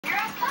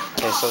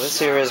Okay, so this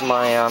here is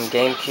my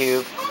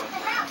Gamecube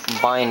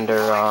binder.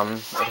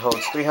 It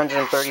holds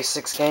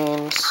 336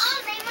 games,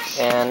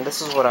 and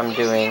this is what I'm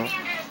doing.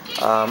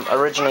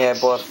 Originally I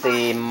bought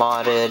the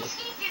modded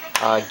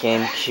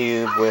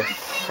Gamecube with,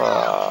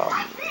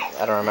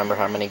 I don't remember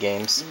how many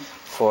games,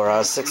 for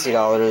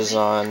 $60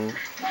 on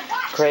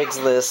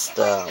Craigslist.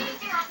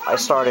 I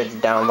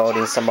started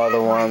downloading some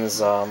other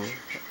ones,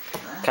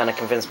 kind of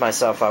convinced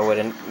myself I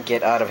wouldn't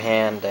get out of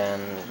hand,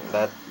 and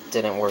that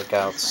didn't work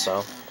out,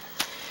 so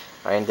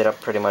I ended up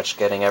pretty much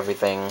getting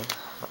everything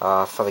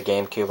for the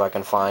GameCube I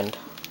can find.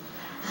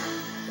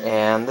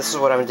 And this is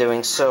what I'm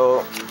doing.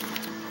 So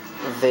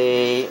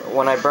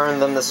when I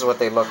burned them, this is what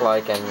they look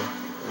like, and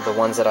the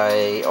ones that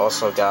I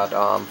also got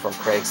from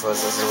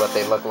Craigslist, this is what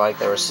they look like.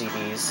 They were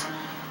CDs,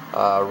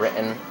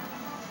 written,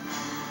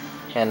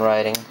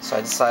 handwriting. So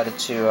I decided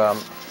to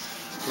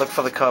look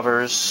for the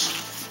covers,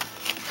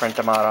 print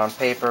them out on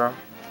paper.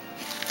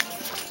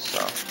 So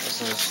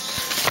this is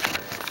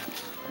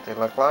what they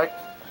look like.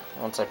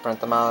 Once I print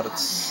them out,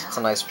 it's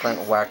a nice print,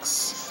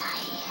 wax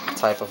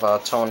type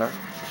of toner.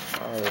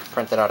 I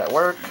print it out at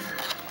work,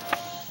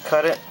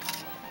 cut it,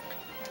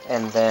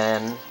 and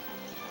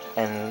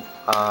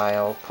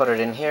I'll put it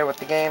in here with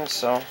the game.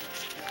 So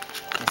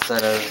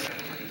instead of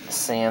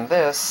seeing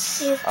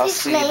this, I'll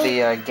see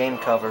the game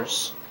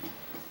covers,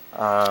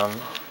 and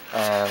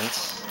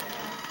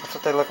that's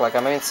what they look like. I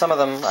mean, some of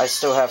them I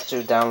still have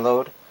to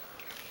download,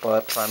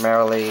 but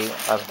primarily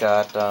I've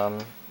got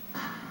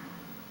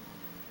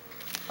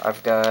I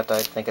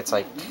think it's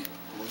like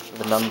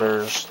the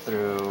numbers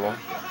through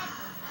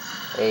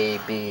A,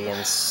 B,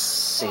 and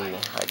C.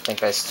 I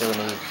think I still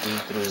need D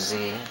through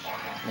Z.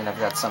 I mean, I've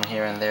got some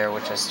here and there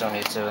which I still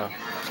need to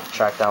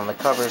track down the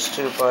covers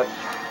too, but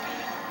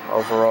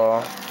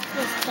overall,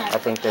 I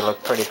think they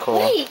look pretty cool.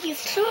 Wait, you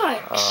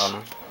start.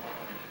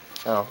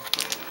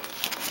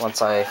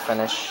 Once I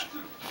finish,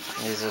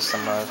 these are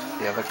some of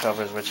the other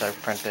covers which I've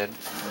printed,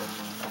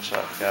 which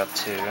I've got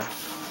to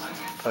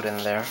put in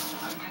there.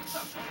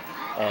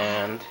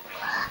 And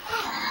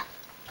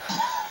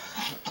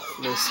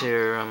this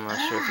here, I'm not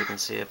sure if you can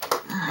see it.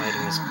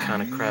 Lighting is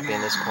kind of crappy in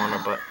this corner,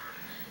 but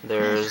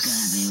there's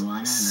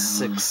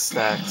 6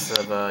 stacks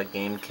of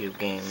GameCube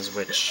games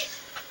which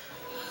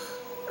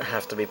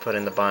have to be put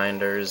in the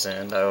binders,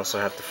 and I also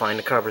have to find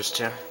the covers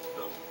too.